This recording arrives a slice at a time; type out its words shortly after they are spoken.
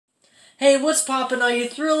Hey, what's poppin', all you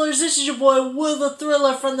thrillers? This is your boy, Will the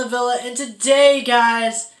Thriller from the Villa, and today,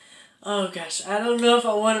 guys, oh gosh, I don't know if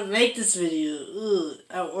I want to make this video,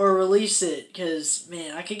 or release it, because,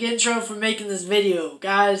 man, I could get in trouble for making this video,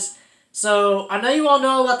 guys. So, I know you all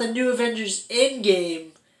know about the new Avengers Endgame,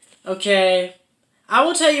 okay? I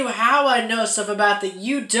will tell you how I know stuff about that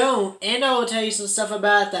you don't, and I will tell you some stuff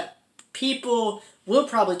about it that people will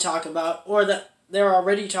probably talk about, or that they're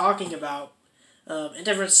already talking about, and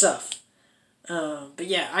different stuff. But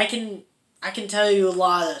yeah, I can tell you a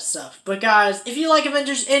lot of that stuff. But guys, if you like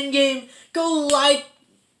Avengers Endgame, go like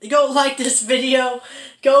this video.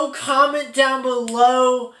 Go comment down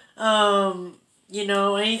below. You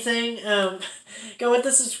know, anything. Go hit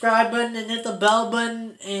the subscribe button and hit the bell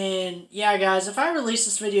button. And yeah, guys, if I release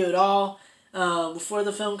this video at all before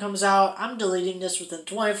the film comes out, I'm deleting this within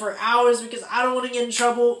 24 hours because I don't want to get in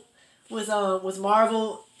trouble with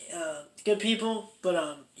Marvel. Good people.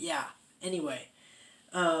 But yeah. Anyway,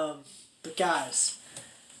 but guys,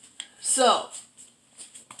 so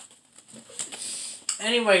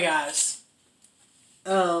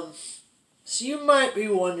you might be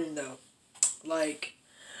wondering though, like,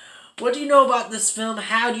 what do you know about this film?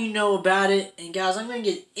 How do you know about it? And guys, I'm gonna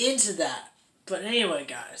get into that. But anyway,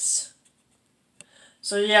 guys,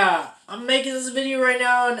 so yeah, I'm making this video right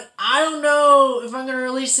now, and I don't know if I'm gonna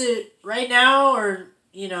release it right now or,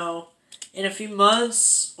 you know, in a few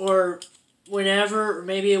months or whenever, or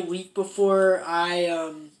maybe a week before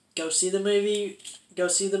I go see the movie,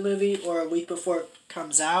 or a week before it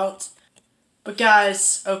comes out. But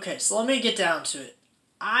guys, okay, so let me get down to it.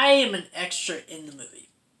 I am an extra in the movie.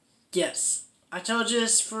 Yes, I told you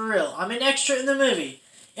this for real. I'm an extra in the movie.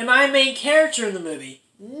 Am I a main character in the movie?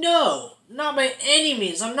 No, not by any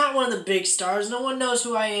means. I'm not one of the big stars. No one knows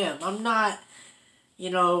who I am. I'm not, you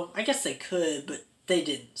know, I guess they could, but they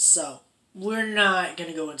didn't, so we're not going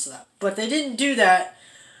to go into that. But they didn't do that.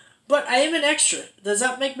 But I am an extra. Does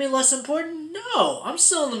that make me less important? No. I'm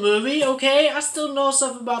still in the movie, okay? I still know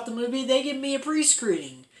stuff about the movie. They give me a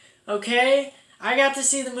pre-screening, okay? I got to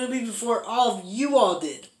see the movie before all of you all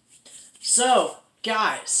did. So,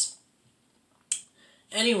 guys.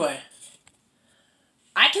 Anyway.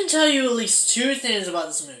 I can tell you at least 2 things about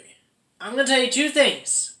this movie. I'm going to tell you 2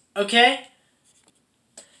 things, okay?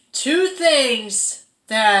 2 things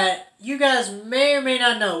that you guys may or may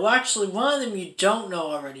not know. Well, actually, one of them you don't know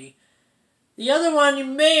already. The other one you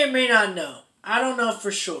may or may not know. I don't know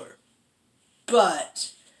for sure.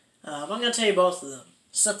 But I'm going to tell you both of them.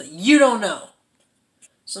 Stuff that you don't know.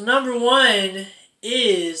 So number 1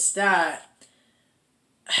 is that,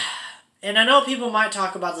 and I know people might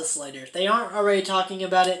talk about this later. If they aren't already talking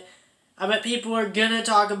about it, I bet people are going to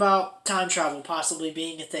talk about time travel possibly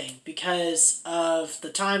being a thing because of the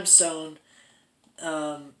time stone.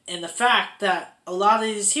 And the fact that a lot of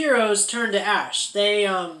these heroes turned to ash.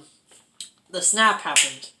 The snap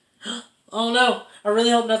happened. Oh no, I really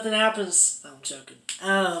hope nothing happens. No, I'm joking.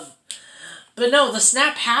 But no, the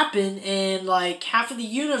snap happened, and like half of the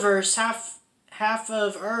universe, half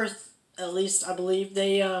of Earth, at least I believe,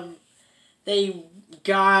 they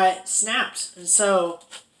got snapped. And so,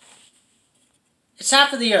 it's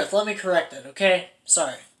half of the Earth. Let me correct it, okay?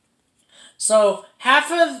 Sorry. So,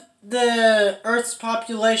 half of the Earth's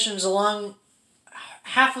population along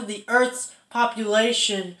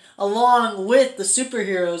with the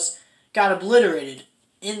superheroes got obliterated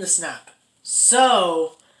in the snap.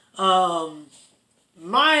 So, not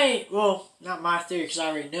my theory because I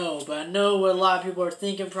already know, but I know what a lot of people are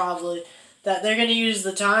thinking probably, that they're going to use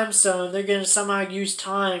the time stone, they're going to somehow use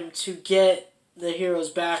time to get the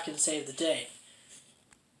heroes back and save the day.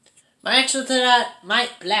 My answer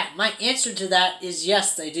to that is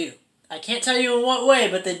yes, they do. I can't tell you in what way,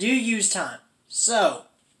 but they do use time. So,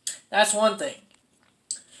 that's one thing.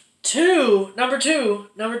 Number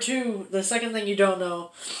two, the second thing you don't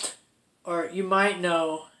know, or you might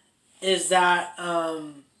know, is that,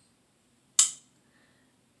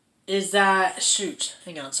 shoot,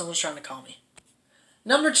 hang on, someone's trying to call me.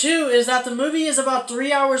 Number 2 is that the movie is about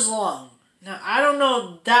 3 hours long. Now, I don't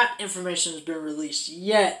know if that information has been released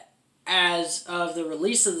yet, as of the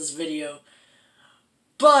release of this video,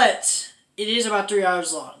 but it is about 3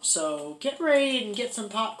 hours long, so get ready and get some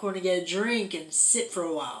popcorn and get a drink and sit for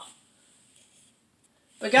a while.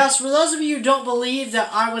 But guys, for those of you who don't believe that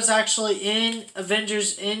I was actually in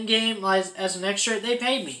Avengers Endgame as an extra, they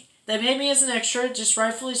paid me. They paid me as an extra, just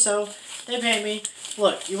rightfully so. They paid me.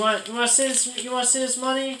 Look, you want to see this? You want to see this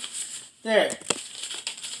money? There.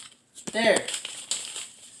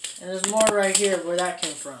 And there's more right here where that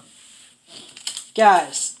came from.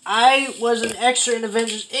 Guys, I was an extra in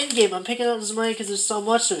Avengers Endgame. I'm picking up this money because there's so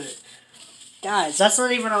much of it. Guys, that's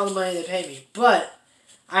not even all the money they pay me. But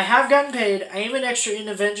I have gotten paid. I am an extra in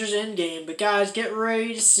Avengers Endgame. But guys, get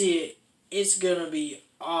ready to see it. It's going to be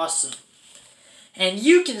awesome. And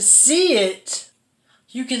you can see it.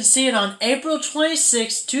 You can see it on April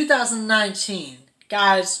 26, 2019.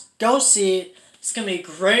 Guys, go see it. It's going to be a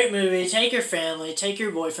great movie. Take your family, take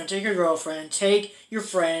your boyfriend, take your girlfriend, take your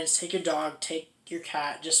friends, take your dog, take your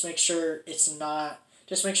cat. Just make sure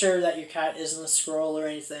just make sure that your cat isn't a squirrel or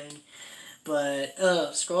anything. But,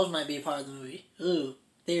 squirrels might be a part of the movie. Ooh,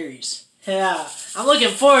 theories. Yeah, I'm looking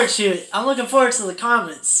forward to it. I'm looking forward to the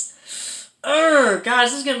comments. Guys,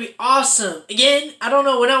 this is going to be awesome. Again, I don't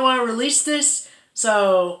know when I want to release this.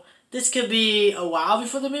 So, this could be a while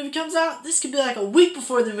before the movie comes out. This could be like a week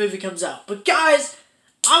before the movie comes out. But guys,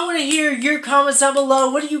 I want to hear your comments down below.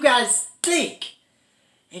 What do you guys think?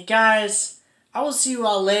 And guys, I will see you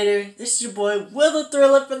all later. This is your boy, Will the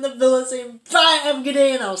Thriller from the Villa saying bye, have a good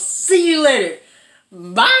day, and I'll see you later.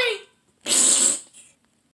 Bye!